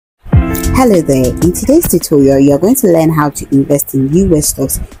Hello there, in today's tutorial you are going to learn how to invest in US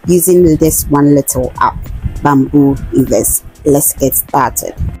stocks using this one little app, Bamboo Invest. Let's get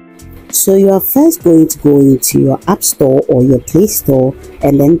started. So you are first going to go into your app store or your Play Store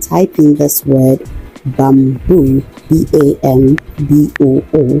and then type in this word Bamboo, B-A-M-B-O-O,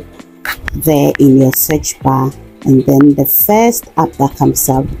 there in your search bar, and then the first app that comes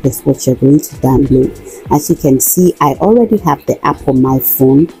up is what you're going to download. As you can see, I already have the app on my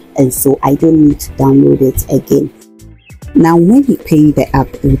phone, and so I don't need to download it again. Now when you play the app,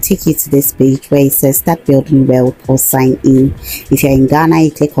 it will take you to this page where it says start building wealth or sign in. If you're in Ghana,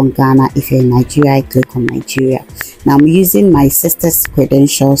 you click on Ghana. If you're in Nigeria, you click on Nigeria. Now I'm using my sister's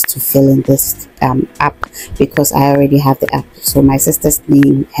credentials to fill in this app because I already have the app. So my sister's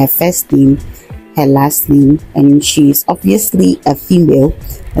name, her first name, her last name, and she's obviously a female,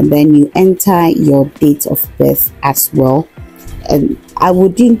 and then you enter your date of birth as well. And I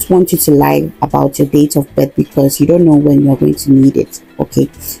wouldn't want you to lie about your date of birth because you don't know when you're going to need it. Okay,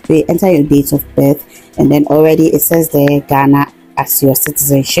 so you enter your date of birth, and then already it says there Ghana as your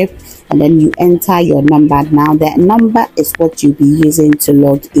citizenship, and then you enter your number. Now the number is what you'll be using to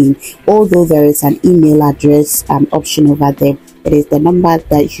log in, although there is an email address option over there. It is the number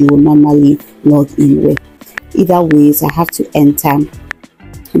that you will normally log in with. Either ways, I have to enter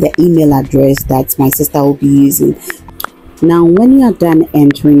the email address that my sister will be using. Now when you are done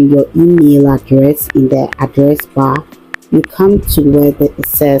entering your email address in the address bar, you come to where it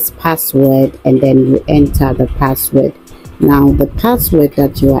says password, and then you enter the password. Now the password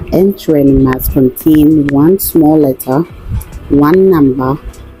that you are entering must contain one small letter, one number,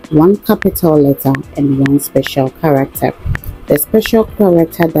 one capital letter, and one special character. The special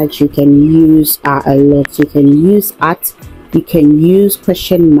character that you can use are a lot. You can use @ you can use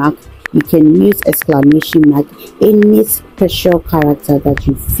question mark, you can use exclamation mark, any special character that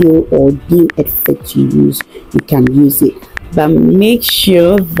you feel or deem it fit to use, you can use it. But make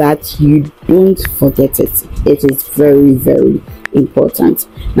sure that you don't forget it. It is very, very important.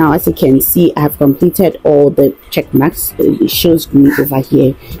 Now as you can see, I have completed all the check marks. It shows green over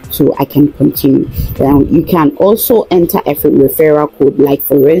here, so I can continue. You can also enter a referral code, like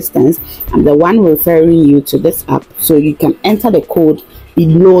for instance I'm the one referring you to this app, so you can enter the code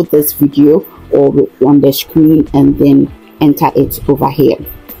below this video or on the screen and then enter it over here.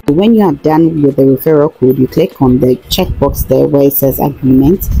 When you are done with the referral code, you click on the checkbox there where it says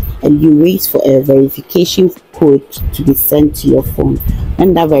agreement, and you wait for a verification code to be sent to your phone.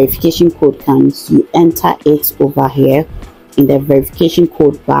 When that verification code comes, you enter it over here in the verification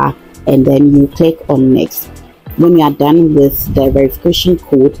code bar, and then you click on next. When you are done with the verification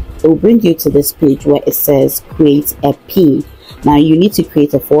code, it will bring you to this page where it says create a PIN. Now you need to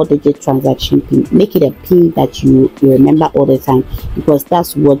create a 4-digit transaction PIN. Make it a PIN that you remember all the time, because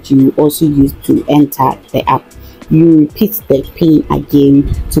that's what you also use to enter the app. You repeat the PIN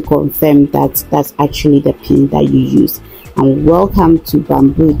again to confirm that that's actually the PIN that you use. And welcome to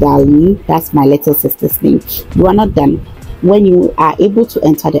Bamboo, darling. That's my little sister's name. You are not done. When you are able to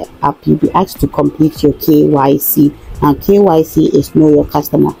enter the app, you'll be asked to complete your KYC. Now KYC is know your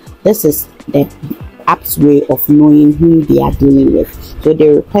customer. This is the app's way of knowing who they are dealing with. So they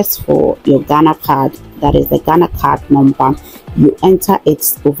request for your Ghana card, that is the Ghana card number. You enter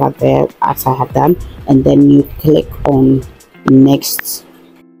it over there as I have done, and then you click on next.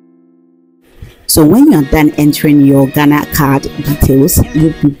 So when you're done entering your Ghana card details,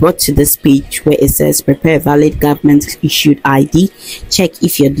 you'll be brought to this page where it says prepare a valid government issued ID. Check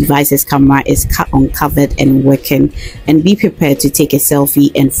if your device's camera is uncovered and working, and be prepared to take a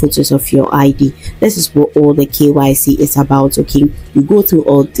selfie and photos of your ID. This is what all the KYC is about. Okay, you go through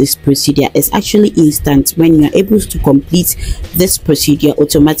all this procedure. It's actually instant. When you're able to complete this procedure,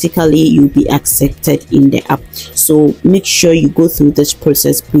 automatically you'll be accepted in the app. So make sure you go through this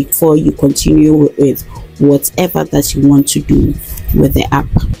process before you continue with whatever that you want to do with the app.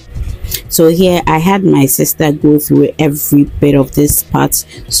 So here I had my sister go through every bit of this part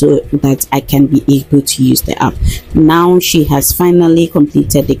so that I can be able to use the app. Now she has finally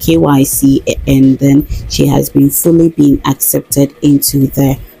completed the KYC, and then she has been fully being accepted into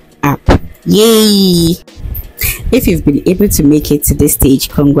the app. Yay! If you've been able to make it to this stage,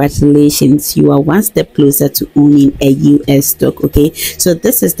 congratulations, you are one step closer to owning a US stock. Okay, so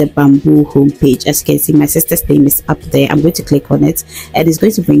this is the Bamboo homepage. As you can see, my sister's name is up there. I'm going to click on it, and it's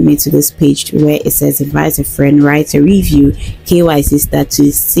going to bring me to this page where it says advise a friend, write a review, KYC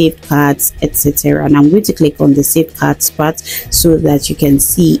status, save cards, etc. And I'm going to click on the save cards part so that you can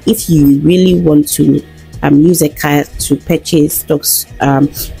see if you really want to use a card to purchase stocks,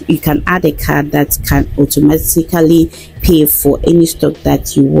 you can add a card that can automatically pay for any stock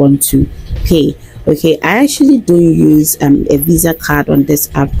that you want to pay. Okay, I actually don't use a Visa card on this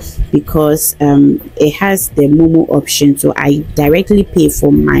app because it has the Momo option, so I directly pay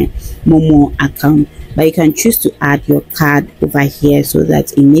for my Momo account. But you can choose to add your card over here so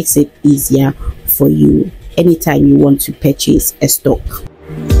that it makes it easier for you anytime you want to purchase a stock.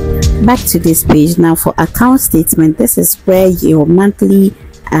 Back to this page now. For account statement, this is where your monthly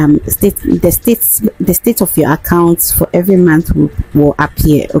the state of your accounts for every month will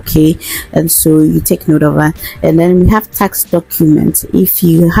appear. Okay, and so you take note of that. And then we have tax documents. If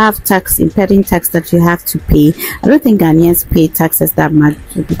you have impending tax that you have to pay, I don't think Ghanaians pay taxes that much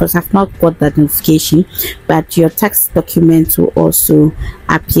because I've not got that notification, but your tax documents will also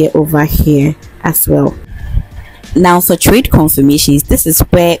appear over here as well. Now for trade confirmations, this is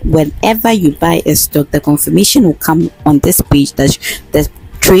where whenever you buy a stock, the confirmation will come on this page that the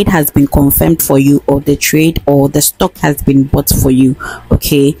trade has been confirmed for you, or the trade or the stock has been bought for you.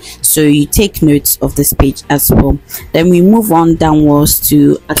 Okay, so you take notes of this page as well. Then we move on downwards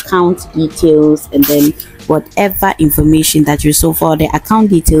to account details, and then whatever information that you saw for the account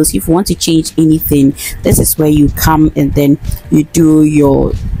details. If you want to change anything, this is where you come and then you do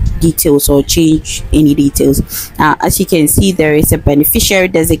your details or change any details. Now as you can see, there is a beneficiary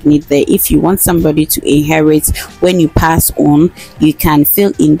designate there. If you want somebody to inherit when you pass on, you can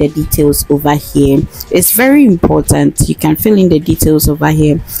fill in the details over here. It's very important. You can fill in the details over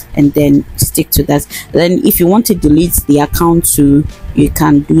here and then stick to that. Then if you want to delete the account too, you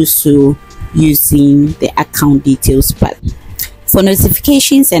can do so using the account details part. For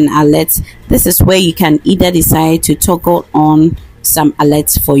notifications and alerts, this is where you can either decide to toggle on some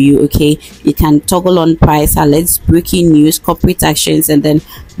alerts for you. Okay, you can toggle on price alerts, breaking news, corporate actions, and then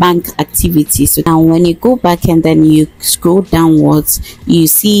bank activity. So now when you go back and then you scroll downwards, you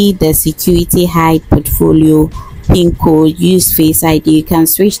see the security hide, portfolio, pin code, use face ID. You can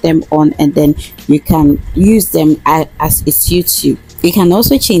switch them on and then you can use them as it suits you. You can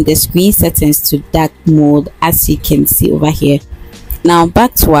also change the screen settings to dark mode, as you can see over here. Now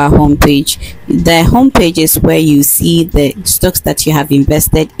back to our home page. The home page is where you see the stocks that you have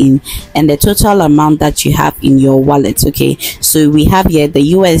invested in and the total amount that you have in your wallet. Okay, so we have here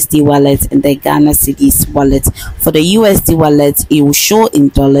the USD wallet and the Ghana cedis wallet. For the USD wallet, it will show in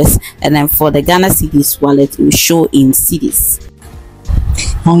dollars, and then for the Ghana cedis wallet, it will show in cedis.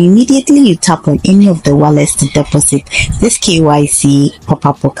 Now immediately you tap on any of the wallets to deposit, this KYC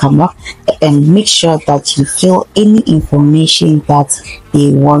pop-up will come up, and make sure that you fill any information that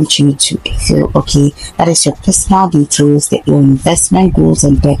they want you to fill. Okay, that is your personal details, your investment goals,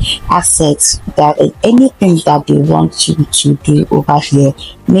 and the assets, that anything that they want you to do over here.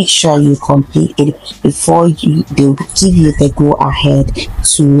 Make sure you complete it before they will give you the go ahead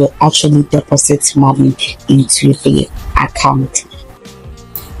to actually deposit money into the account.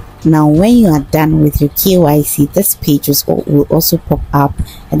 Now when you are done with your KYC, this page will also pop up,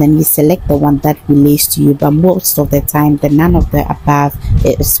 and then you select the one that relates to you. But most of the time, the none of the above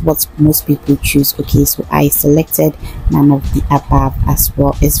is what most people choose. Okay, so I selected none of the above as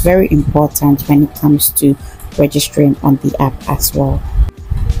well. It's very important when it comes to registering on the app as well.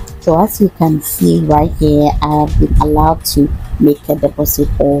 So as you can see right here, I have been allowed to make a deposit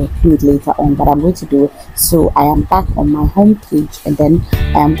or do it later on, but I'm going to do it. So I am back on my home page, and then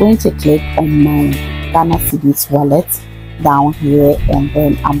I am going to click on my Ghana cedis wallet down here, and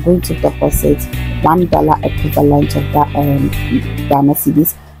then I'm going to deposit $1 equivalent of that Ghana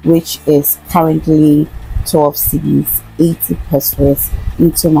cedis, which is currently 12 cedis, 80 pesos,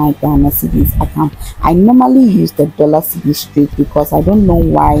 into my Ghana cedis account. I normally use the dollar cedi straight because I don't know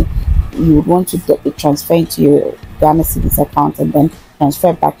why you would want to transfer into your Ghana cedis account and then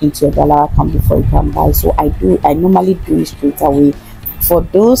transfer back into your dollar account before you can buy. So I normally do it straight away. For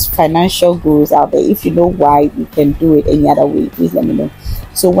those financial goals out there, if you know why you can do it any other way, please let me know.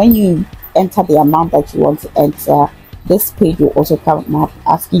 So when you enter the amount that you want to enter, this page will also come up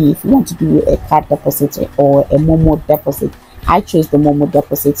asking you if you want to do a card deposit or a Momo deposit. I chose the Momo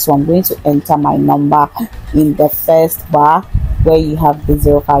deposit, so I'm going to enter my number in the first bar where you have the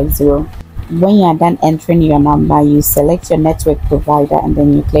 050. When you are done entering your number, you select your network provider and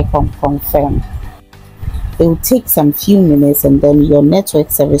then you click on confirm. It will take some few minutes, and then your network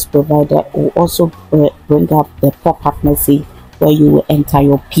service provider will also bring up the pop-up message where you will enter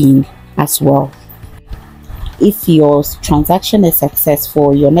your PIN as well. If your transaction is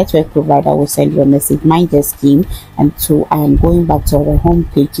successful, your network provider will send you a message, mind just came, and so I am going back to the home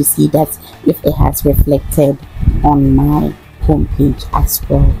page to see that if it has reflected on my home page as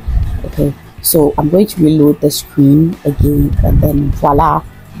well. Okay, So I'm going to reload the screen again, and then voila,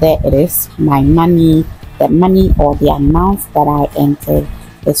 there it is. My money, the money or the amount that I entered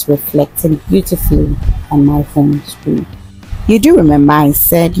is reflecting beautifully on my phone screen. You do remember I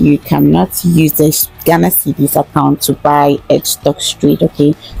said you cannot use the Ghana Cedis account to buy Edge stock straight,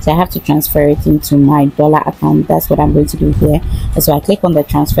 okay? So I have to transfer it into my dollar account. That's what I'm going to do here. And so I click on the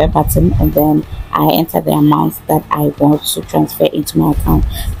transfer button, and then I enter the amount that I want to transfer into my account.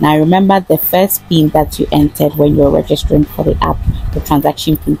 Now remember, the first PIN that you entered when you're registering for the app, the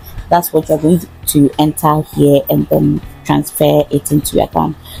transaction PIN, that's what you're going to enter here and then transfer it into your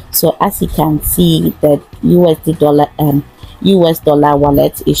account. So as you can see, the US dollar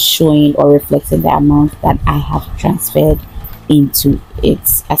wallet is showing or reflecting the amount that I have transferred into.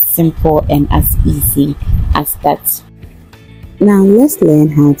 It's as simple and as easy as that. Now let's learn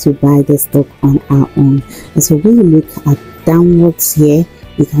how to buy the stock on our own. And so when you look at downwards here,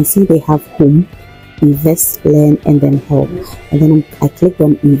 you can see they have home, invest, learn, and then help. And then I click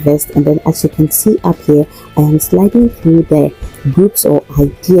on invest, and then as you can see up here, I am sliding through the groups or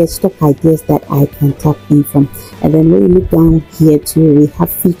ideas, stock ideas that I can tap in from. And then when you look down here too, we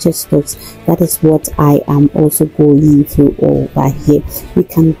have feature stocks. That is what I am also going through over here. You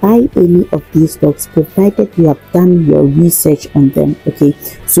can buy any of these stocks provided you have done your research on them. Okay,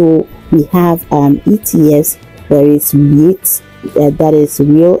 so we have ETFs. There is REITs, that is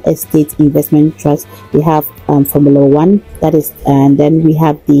real estate investment trust. We have Formula One, that is, and then we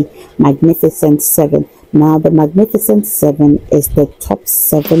have the Magnificent Seven. Now the Magnificent Seven is the top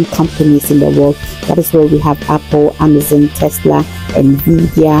 7 companies in the world. That is where we have Apple, Amazon, Tesla,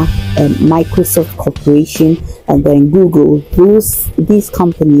 Nvidia, Microsoft Corporation, and then Google. These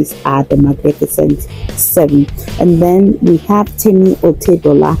companies are the Magnificent Seven. And then we have Temi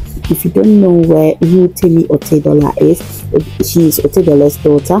Otedola. If you don't know who Temi Otedola is, she is Otedola's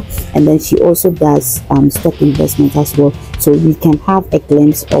daughter, and then she also does stock investment as well. So we can have a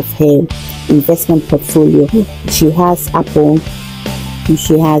glimpse of her investment portfolio. She has Apple,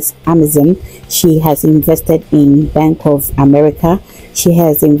 she has Amazon, she has invested in Bank of America, she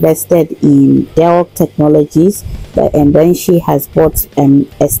has invested in Dell Technologies, and then she has bought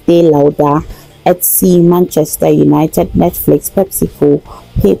Estee Lauder, Etsy, Manchester United, Netflix, PepsiCo,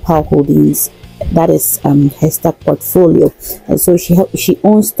 PayPal Holdings. That is her stock portfolio, and so she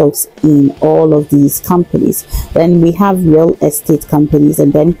owns stocks in all of these companies. Then we have real estate companies,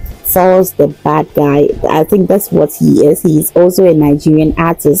 and then Falz the bad guy. I think that's what he is. He is also a Nigerian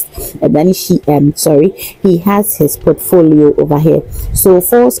artist, and then he has his portfolio over here. So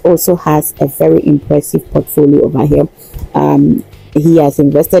Falz also has a very impressive portfolio over here. He has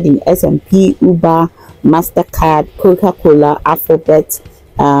invested in S&P, Uber, MasterCard, Coca-Cola, Alphabet,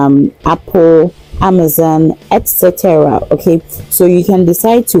 Apple, Amazon, etc. Okay, so you can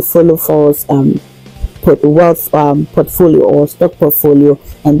decide to follow Falz portfolio or stock portfolio,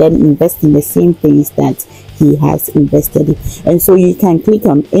 and then invest in the same things that he has invested in. And so you can click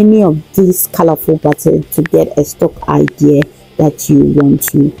on any of these colorful buttons to get a stock idea that you want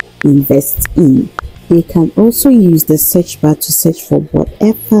to invest in. You can also use the search bar to search for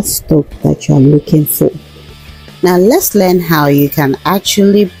whatever stock that you are looking for. Now let's learn how you can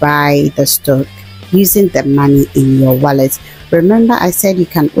actually buy the stock using the money in your wallet. Remember, I said you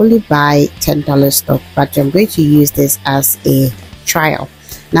can only buy $10 stock, but I'm going to use this as a trial.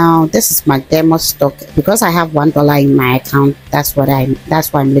 Now this is McDermott stock. Because I have $1 in my account, that's why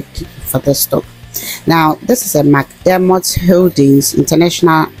I'm looking for the stock. Now this is a McDermott Holdings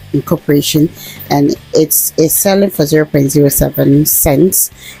International Incorporation, and it's selling for 0.07 cents.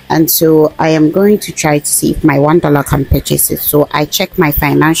 And so I am going to try to see if my $1 can purchase it. So I check my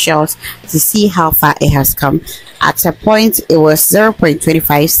financials to see how far it has come. At a point it was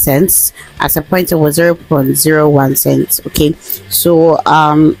 0.25 cents, at a point it was 0.01 cents. Okay, so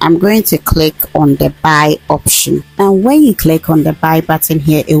I'm going to click on the buy option. Now when you click on the buy button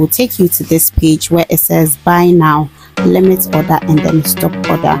here, it will take you to this page where it says buy now, limit order, and then stop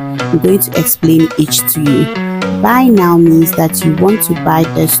order. I'm going to explain each to you. Buy now means that you want to buy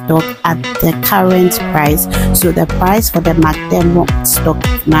the stock at the current price. So the price for the McDermott stock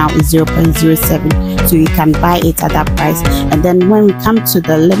now is 0.07, so you can buy it at that price. And then when we come to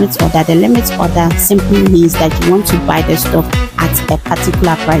the limit order simply means that you want to buy the stock at a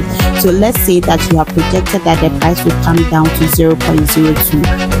particular price. So let's say that you have projected that the price will come down to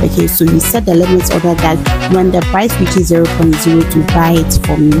 0.02. Okay, so you set the limit order that when the price reaches 0.02, buy it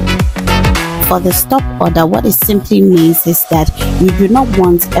for me. For the stop order, what it simply means is that you do not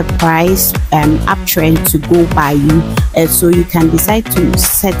want a price uptrend to go by you, so you can decide to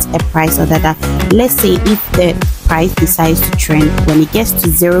set a price order that, let's say, if the price decides to trend, when it gets to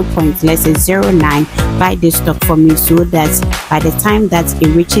 0.09, buy this stock for me, so that by the time that it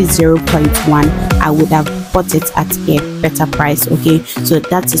reaches 0.1, I would have bought it at a better price. Okay, so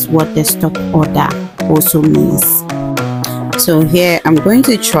that is what the stop order also means. So here I'm going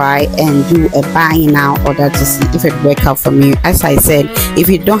to try and do a buy now order to see if it works out for me. As I said, if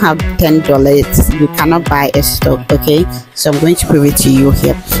you don't have $10, you cannot buy a stock. Okay, so I'm going to prove it to you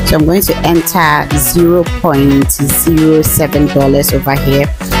here. So I'm going to enter $0.07 over here,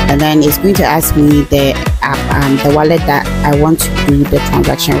 and then it's going to ask me the app, the wallet that I want to do the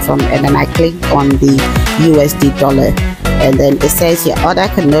transaction from, and then I click on the USD dollar. And then it says your order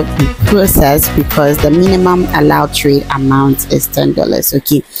cannot be processed because the minimum allowed trade amount is $10.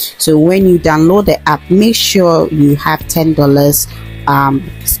 Okay, so when you download the app, make sure you have $10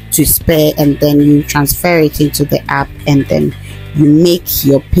 to spare, and then you transfer it into the app, and then you make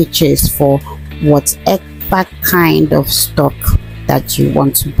your purchase for whatever kind of stock that you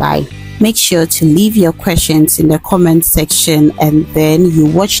want to buy. Make sure to leave your questions in the comment section, and then you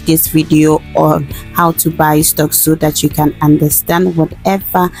watch this video on how to buy stocks so that you can understand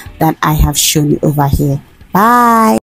whatever that I have shown you over here. Bye.